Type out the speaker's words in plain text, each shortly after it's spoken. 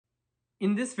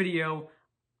In this video,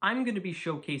 I'm going to be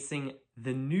showcasing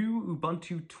the new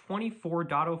Ubuntu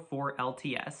 24.04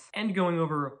 LTS and going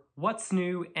over what's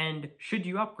new and should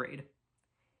you upgrade.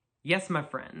 Yes, my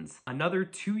friends, another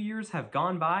 2 years have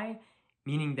gone by,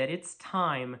 meaning that it's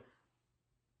time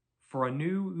for a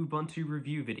new Ubuntu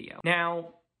review video. Now,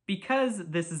 because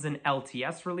this is an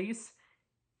LTS release,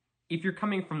 if you're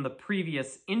coming from the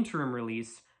previous interim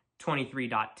release,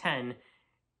 23.10,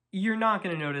 you're not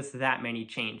going to notice that many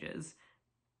changes,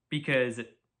 because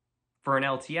for an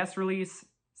LTS release,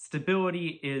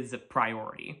 stability is a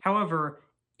priority. However,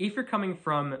 if you're coming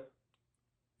from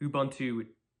Ubuntu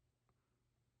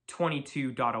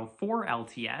 22.04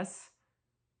 LTS,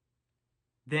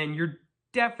 then you're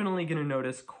definitely going to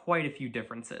notice quite a few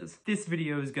differences. This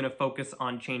video is going to focus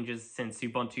on changes since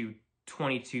Ubuntu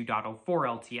 22.04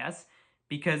 LTS,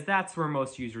 because that's where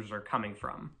most users are coming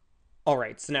from.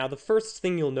 Alright, so now the first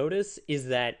thing you'll notice is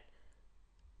that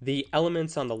the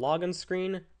elements on the login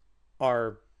screen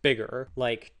are bigger,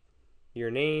 like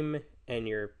your name and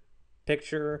your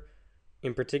picture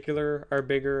in particular are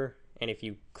bigger, and if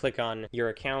you click on your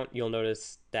account, you'll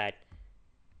notice that,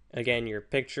 again, your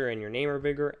picture and your name are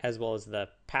bigger, as well as the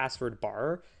password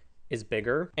bar is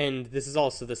bigger, and this is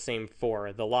also the same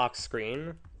for the lock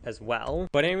screen as well.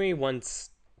 But anyway,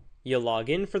 once you log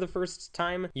in for the first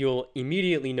time, you'll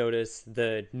immediately notice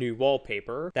the new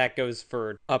wallpaper. That goes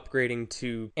for upgrading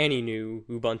to any new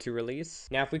Ubuntu release.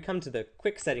 Now, if we come to the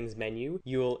quick settings menu,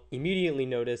 you'll immediately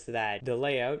notice that the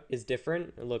layout is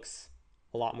different. It looks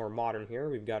a lot more modern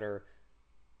here. We've got our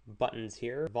buttons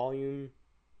here, volume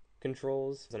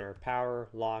controls, and our power,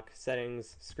 lock,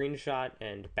 settings, screenshot,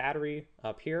 and battery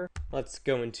up here. Let's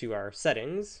go into our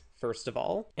settings first of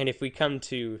all. And if we come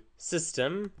to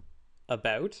system,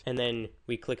 about, and then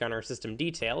we click on our system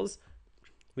details,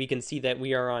 we can see that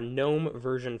we are on GNOME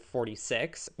version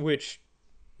 46, which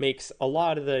makes a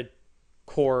lot of the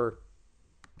core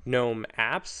GNOME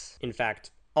apps, in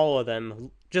fact, all of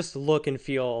them, just look and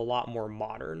feel a lot more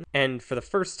modern. And for the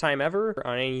first time ever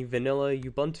on any vanilla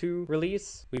Ubuntu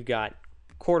release, we've got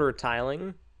quarter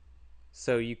tiling,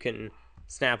 so you can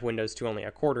snap windows to only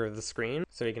a quarter of the screen.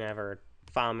 So we can have our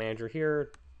file manager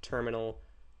here, terminal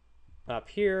up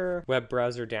here, web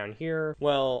browser down here,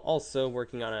 while also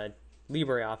working on a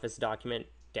LibreOffice document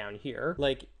down here.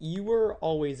 Like, you were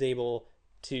always able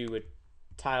to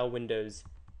tile windows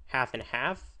half and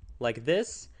half like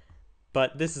this,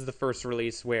 but this is the first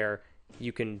release where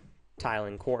you can tile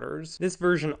in quarters. This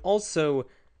version also,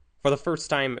 for the first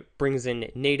time, brings in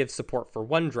native support for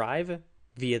OneDrive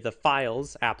via the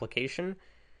Files application.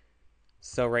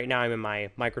 So right now I'm in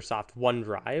my Microsoft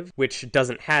OneDrive, which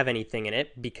doesn't have anything in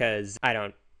it because I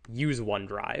don't use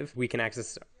OneDrive. We can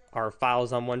access our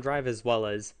files on OneDrive as well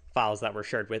as files that were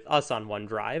shared with us on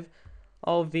OneDrive,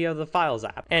 all via the Files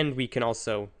app. And we can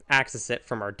also access it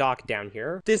from our dock down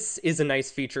here. This is a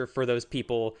nice feature for those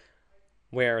people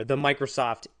where the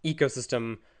Microsoft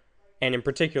ecosystem, and in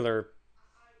particular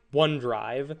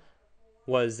OneDrive,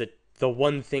 was the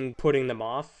one thing putting them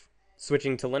off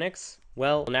switching to Linux.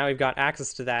 Well, now we've got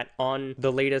access to that on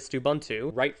the latest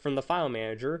Ubuntu, right from the file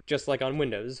manager, just like on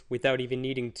Windows, without even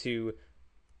needing to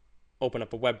open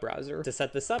up a web browser. To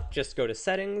set this up, just go to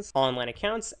Settings, Online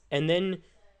Accounts, and then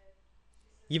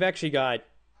you've actually got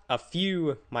a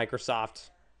few Microsoft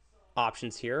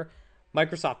options here.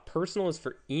 Microsoft Personal is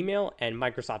for email, and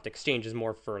Microsoft Exchange is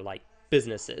more for, like,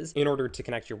 businesses. In order to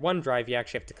connect your OneDrive, you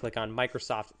actually have to click on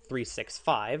Microsoft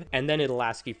 365, and then it'll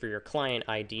ask you for your client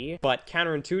ID. But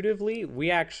counterintuitively, we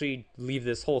actually leave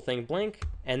this whole thing blank,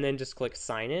 and then just click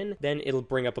Sign In. Then it'll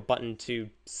bring up a button to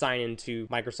sign into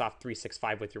Microsoft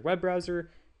 365 with your web browser.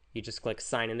 You just click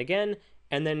Sign In again,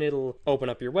 and then it'll open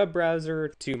up your web browser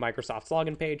to Microsoft's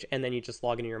login page, and then you just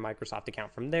log into your Microsoft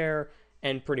account from there,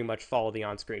 and pretty much follow the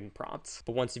on-screen prompts.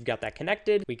 But once you've got that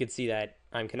connected, we could see that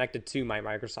I'm connected to my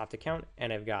Microsoft account,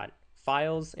 and I've got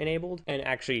files enabled. And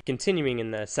actually, continuing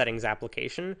in the settings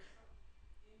application,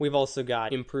 we've also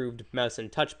got improved mouse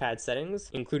and touchpad settings,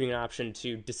 including an option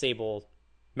to disable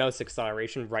mouse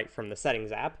acceleration right from the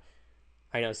settings app.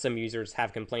 I know some users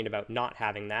have complained about not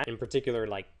having that, in particular,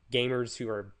 like gamers who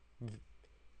are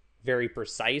very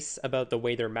precise about the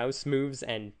way their mouse moves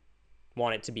and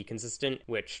want it to be consistent,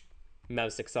 which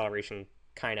mouse acceleration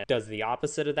kind of does the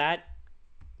opposite of that.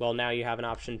 Well, now you have an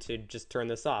option to just turn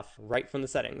this off right from the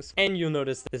settings. And you'll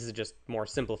notice this is just more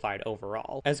simplified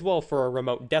overall. As well, for our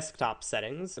remote desktop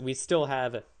settings, we still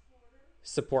have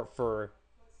support for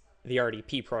the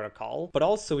RDP protocol, but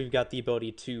also we've got the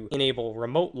ability to enable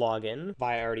remote login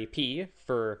via RDP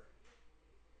for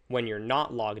when you're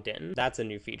not logged in. That's a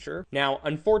new feature. Now,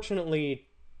 unfortunately,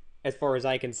 as far as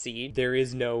I can see, there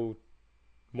is no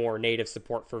more native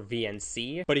support for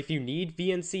VNC. But if you need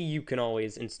VNC, you can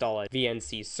always install a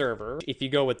VNC server. If you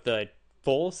go with the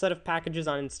full set of packages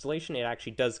on installation, it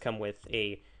actually does come with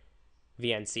a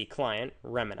VNC client,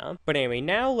 Remina. But anyway,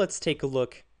 now let's take a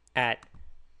look at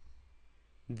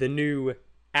the new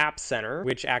App Center,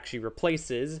 which actually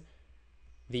replaces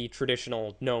the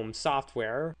traditional GNOME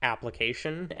software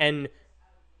application and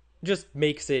just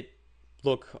makes it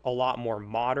look a lot more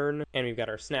modern. And we've got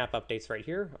our snap updates right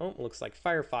here. Oh, looks like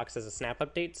Firefox has a snap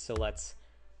update, so let's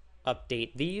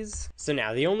update these. So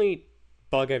now the only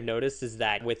bug I've noticed is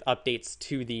that with updates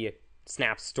to the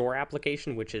Snap Store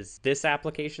application, which is this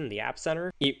application, the App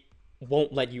Center, it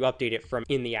won't let you update it from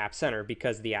in the App Center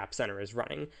because the App Center is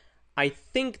running. I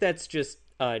think that's just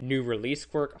a new release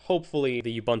quirk. Hopefully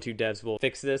the Ubuntu devs will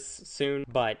fix this soon,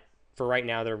 but for right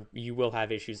now, you will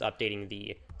have issues updating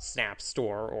the Snap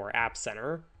Store or App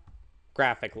Center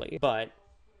graphically, but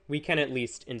we can at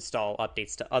least install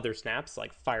updates to other snaps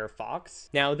like Firefox.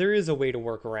 Now, there is a way to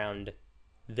work around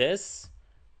this.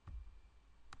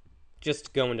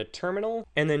 Just go into terminal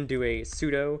and then do a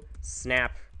sudo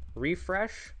snap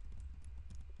refresh.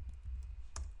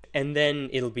 And then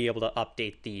it'll be able to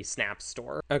update the Snap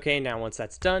Store. Okay, now once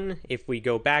that's done, if we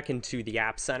go back into the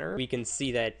App Center, we can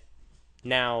see that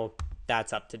now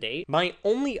that's up to date. My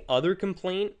only other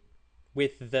complaint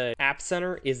with the App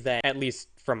Center is that, at least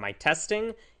from my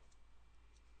testing,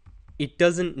 it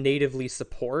doesn't natively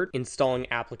support installing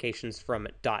applications from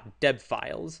 .deb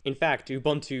files. In fact,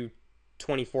 Ubuntu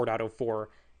 24.04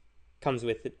 comes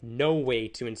with no way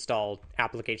to install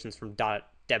applications from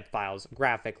 .deb files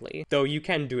graphically, though you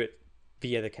can do it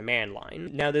via the command line.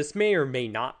 Now, this may or may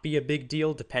not be a big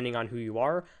deal depending on who you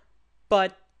are,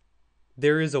 but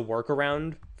there is a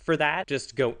workaround for that.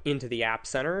 Just go into the App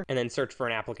Center and then search for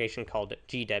an application called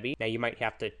gdebi. Now, you might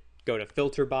have to go to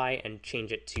filter by and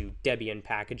change it to Debian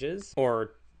packages,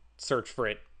 or search for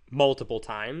it multiple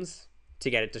times to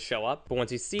get it to show up. But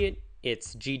once you see it,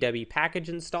 it's gdebi package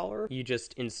installer. You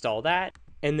just install that,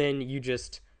 and then you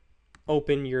just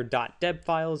open your .deb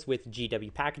files with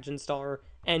gdebi package installer,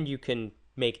 and you can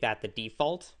make that the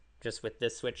default just with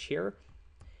this switch here.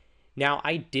 Now,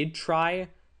 I did try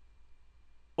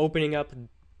opening up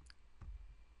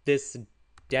this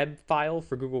deb file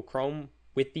for Google Chrome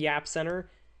with the App Center,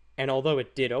 and although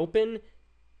it did open,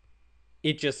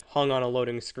 it just hung on a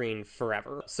loading screen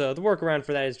forever. So the workaround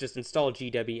for that is just install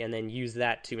gdebi and then use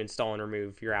that to install and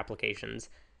remove your applications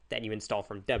that you install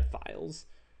from deb files.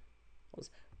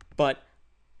 But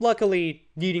luckily,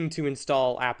 needing to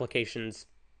install applications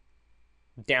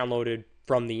downloaded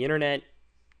from the internet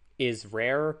is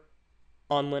rare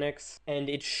on Linux, and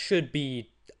it should be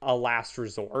a last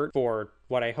resort for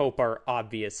what I hope are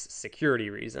obvious security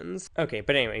reasons. Okay,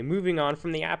 but anyway, moving on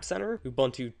from the App Center,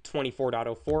 Ubuntu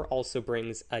 24.04 also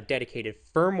brings a dedicated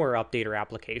firmware updater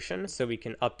application, so we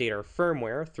can update our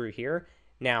firmware through here.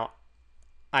 Now,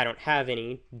 I don't have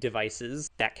any devices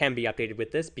that can be updated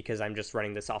with this because I'm just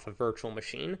running this off a virtual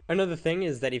machine. Another thing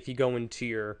is that if you go into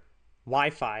your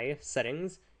Wi-Fi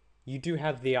settings, you do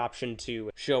have the option to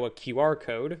show a QR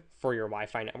code for your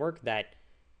Wi-Fi network that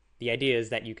the idea is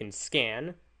that you can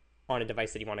scan on a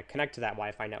device that you want to connect to that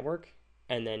Wi-Fi network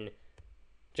and then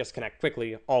just connect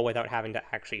quickly, all without having to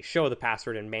actually show the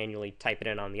password and manually type it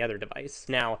in on the other device.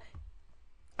 Now,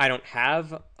 I don't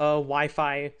have a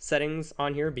Wi-Fi settings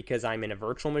on here because I'm in a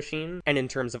virtual machine. And in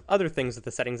terms of other things with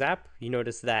the settings app, you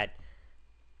notice that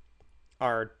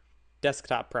our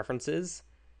desktop preferences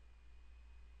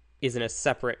is in a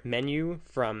separate menu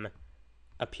from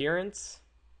appearance.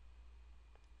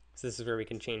 So this is where we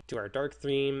can change to our dark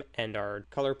theme and our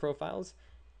color profiles.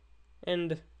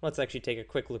 And let's actually take a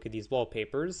quick look at these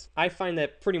wallpapers. I find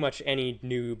that pretty much any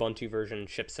new Ubuntu version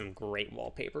ships some great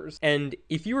wallpapers. And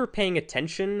if you were paying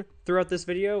attention throughout this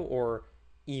video, or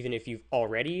even if you've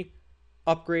already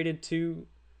upgraded to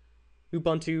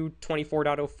Ubuntu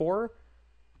 24.04,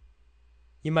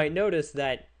 you might notice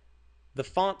that the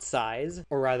font size,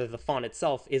 or rather the font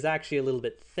itself, is actually a little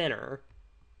bit thinner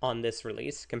on this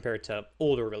release compared to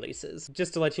older releases.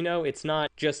 Just to let you know, it's not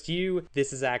just you,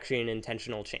 this is actually an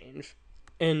intentional change.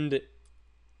 And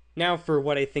now for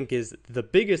what I think is the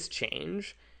biggest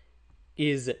change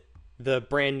is the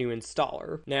brand new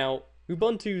installer. Now,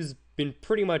 Ubuntu's been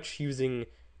pretty much using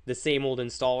the same old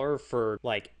installer for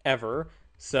like ever,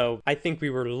 so I think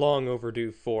we were long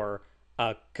overdue for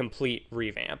a complete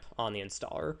revamp on the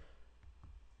installer.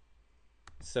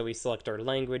 So we select our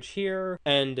language here,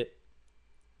 and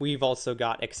we've also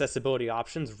got accessibility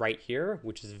options right here,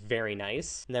 which is very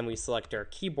nice. And then we select our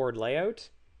keyboard layout,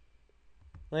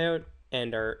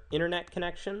 and our internet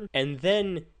connection. And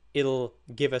then it'll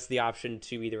give us the option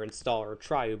to either install or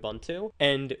try Ubuntu.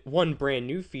 And one brand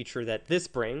new feature that this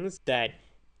brings that,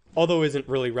 although isn't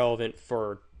really relevant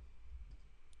for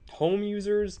home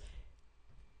users,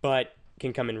 but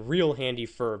can come in real handy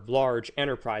for large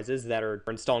enterprises that are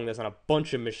installing this on a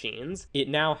bunch of machines, it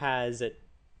now has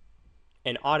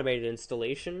an automated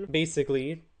installation.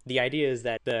 Basically, the idea is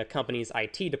that the company's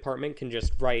IT department can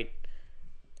just write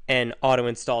an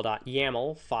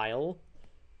autoinstall.yaml file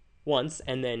once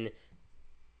and then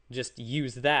just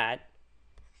use that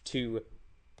to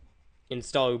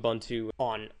install Ubuntu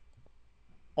on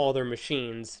all their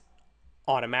machines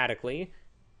automatically,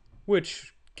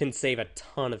 which can save a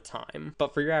ton of time.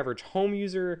 But for your average home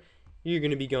user, you're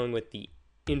going to be going with the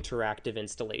interactive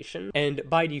installation. And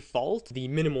by default, the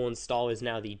minimal install is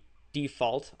now the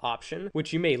default option,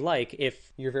 which you may like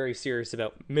if you're very serious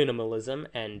about minimalism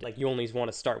and like you only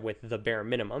want to start with the bare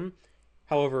minimum.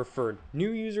 However, for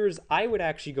new users, I would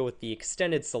actually go with the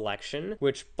extended selection,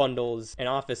 which bundles an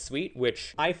Office suite,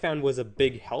 which I found was a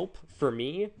big help for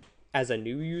me as a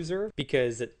new user,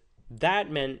 because that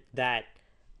meant that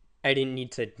I didn't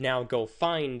need to now go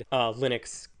find a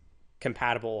Linux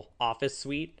compatible Office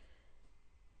suite.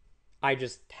 I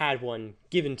just had one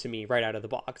given to me right out of the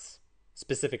box,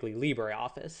 specifically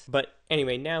LibreOffice. But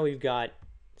anyway, now we've got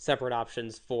separate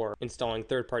options for installing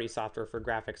third-party software for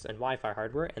graphics and Wi-Fi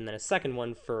hardware, and then a second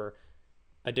one for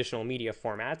additional media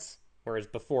formats, whereas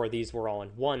before these were all in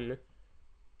one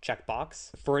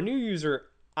checkbox. For a new user,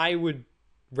 I would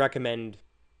recommend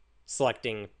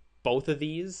selecting both of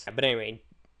these. But anyway,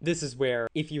 this is where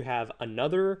if you have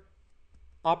another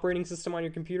operating system on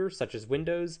your computer, such as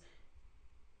Windows,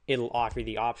 it'll offer you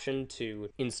the option to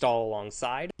install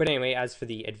alongside. But anyway, as for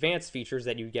the advanced features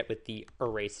that you get with the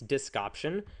erase disk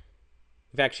option,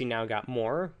 we've actually now got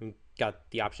more. We've got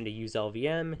the option to use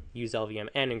LVM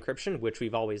and encryption, which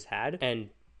we've always had, and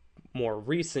more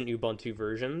recent Ubuntu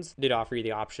versions did offer you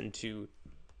the option to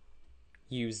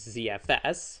use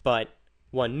ZFS. But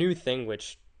one new thing,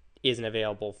 which isn't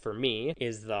available for me,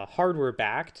 is the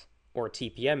hardware-backed or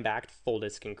TPM-backed full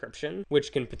disk encryption,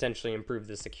 which can potentially improve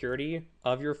the security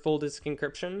of your full disk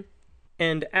encryption.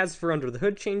 And as for under the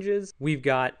hood changes, we've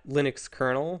got Linux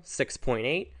kernel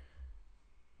 6.8,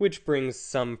 which brings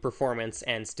some performance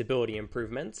and stability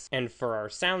improvements. And for our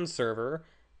sound server,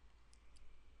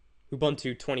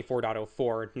 Ubuntu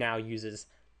 24.04 now uses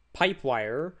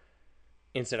Pipewire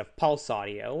instead of Pulse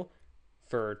Audio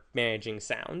for managing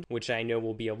sound, which I know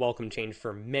will be a welcome change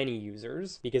for many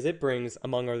users, because it brings,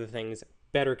 among other things,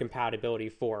 better compatibility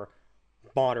for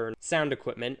modern sound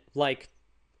equipment like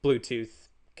Bluetooth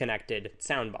connected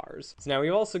soundbars. So now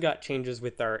we've also got changes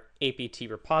with our APT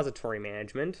repository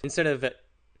management. Instead of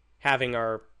having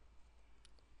our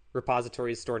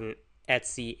repositories stored in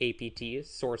etc apt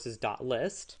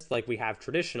sources.list like we have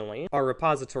traditionally, our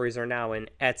repositories are now in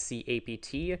etc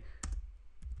apt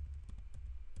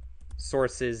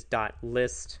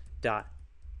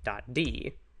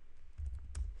sources.list.d.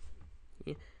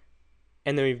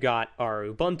 And then we've got our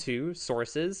Ubuntu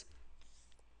sources,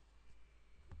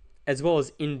 as well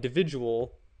as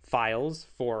individual files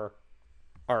for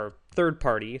our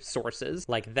third-party sources,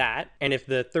 like that. And if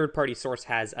the third-party source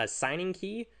has a signing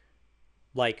key,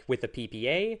 like with a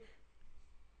PPA,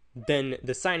 then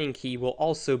the signing key will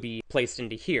also be placed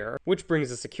into here, which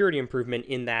brings a security improvement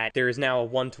in that there is now a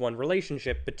one-to-one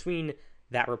relationship between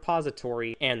that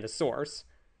repository and the source.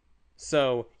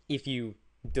 So if you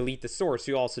delete the source,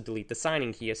 you also delete the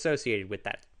signing key associated with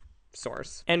that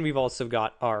source. And we've also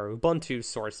got our Ubuntu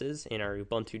sources in our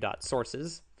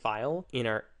ubuntu.sources file in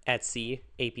our etc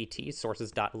apt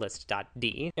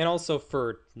sources.list.d. And also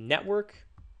for network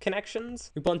connections,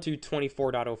 Ubuntu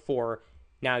 24.04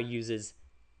 now uses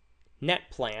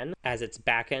NetPlan as its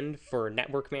backend for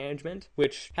network management,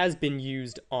 which has been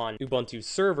used on Ubuntu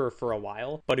Server for a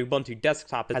while, but Ubuntu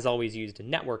Desktop has always used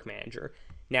Network Manager.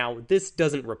 Now, this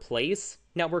doesn't replace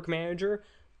Network Manager,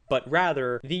 but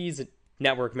rather these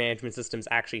network management systems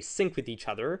actually sync with each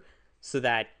other so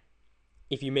that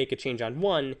if you make a change on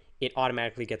one, it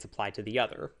automatically gets applied to the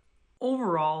other.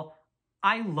 Overall,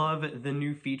 I love the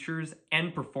new features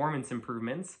and performance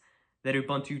improvements that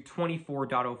Ubuntu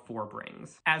 24.04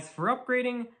 brings. As for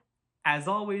upgrading, as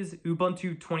always,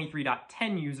 Ubuntu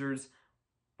 23.10 users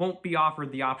won't be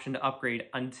offered the option to upgrade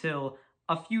until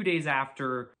a few days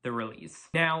after the release.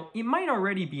 Now, it might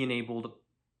already be enabled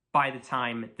by the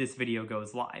time this video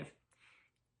goes live.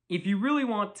 If you really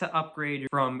want to upgrade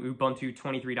from Ubuntu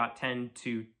 23.10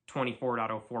 to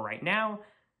 24.04 right now,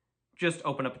 just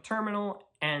open up a terminal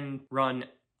and run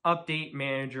update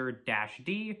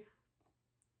manager-d,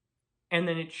 and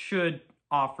then it should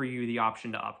offer you the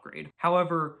option to upgrade.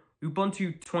 However,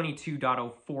 Ubuntu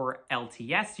 22.04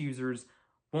 LTS users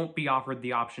won't be offered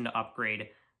the option to upgrade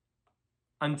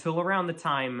until around the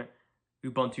time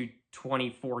Ubuntu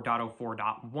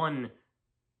 24.04.1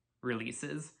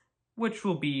 releases, which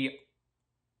will be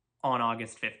on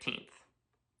August 15th.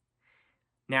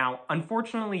 Now,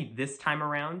 unfortunately, this time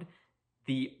around,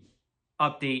 the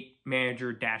update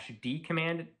manager-d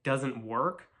command doesn't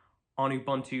work on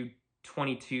Ubuntu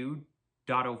 22.04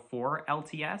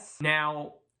 LTS.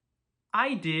 Now,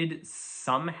 I did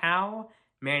somehow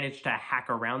manage to hack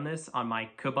around this on my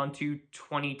Ubuntu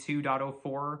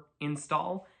 22.04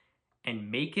 install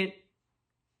and make it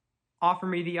offer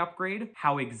me the upgrade.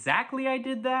 How exactly I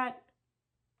did that,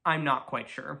 I'm not quite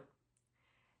sure.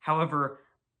 However,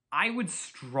 I would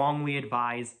strongly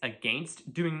advise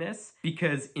against doing this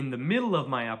because in the middle of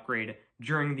my upgrade,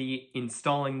 during the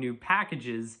installing new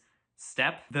packages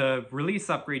step, the release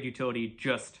upgrade utility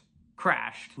just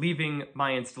crashed, leaving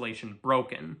my installation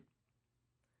broken.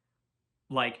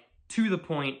 Like, to the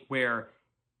point where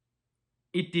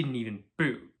it didn't even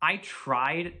boot. I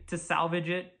tried to salvage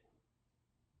it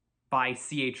by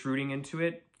chrooting into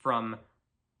it from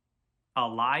a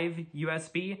live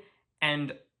USB,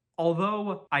 and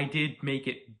although I did make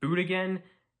it boot again,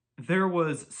 there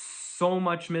was so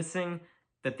much missing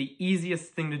that the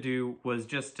easiest thing to do was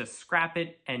just to scrap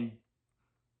it and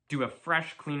do a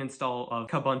fresh clean install of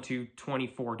Ubuntu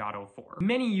 24.04.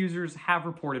 Many users have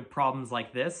reported problems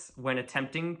like this when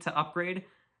attempting to upgrade,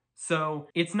 so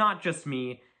it's not just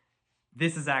me,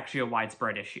 this is actually a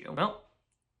widespread issue. Well,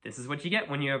 this is what you get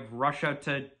when you rush out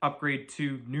to upgrade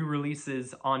to new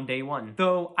releases on day one.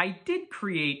 Though I did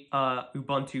create a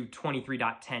Ubuntu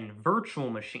 23.10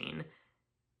 virtual machine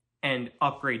and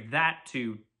upgrade that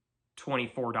to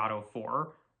 24.04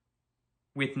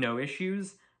 with no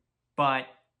issues, but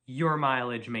your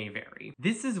mileage may vary.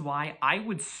 This is why I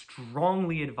would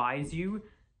strongly advise you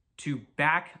to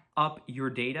back up your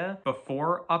data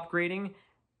before upgrading,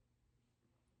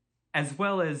 as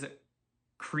well as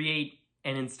create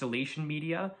an installation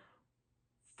media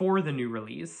for the new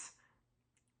release.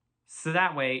 So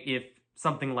that way, if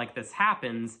something like this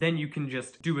happens, then you can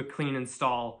just do a clean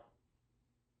install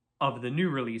of the new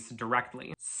release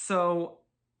directly. So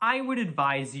I would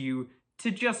advise you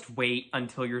to just wait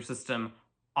until your system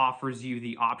offers you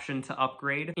the option to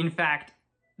upgrade. In fact,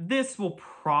 this will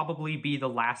probably be the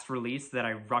last release that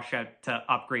I rush out to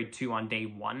upgrade to on day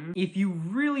one. If you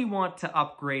really want to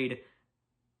upgrade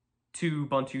to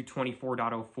Ubuntu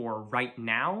 24.04 right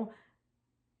now,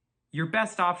 your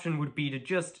best option would be to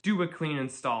just do a clean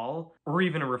install or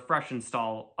even a refresh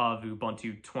install of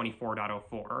Ubuntu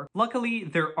 24.04. Luckily,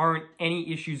 there aren't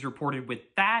any issues reported with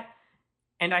that,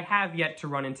 and I have yet to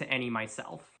run into any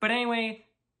myself. But anyway,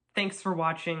 thanks for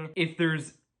watching. If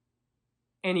there's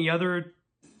any other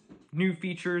new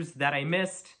features that I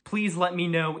missed, please let me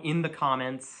know in the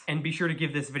comments, and be sure to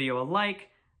give this video a like,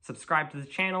 subscribe to the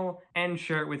channel, and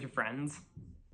share it with your friends.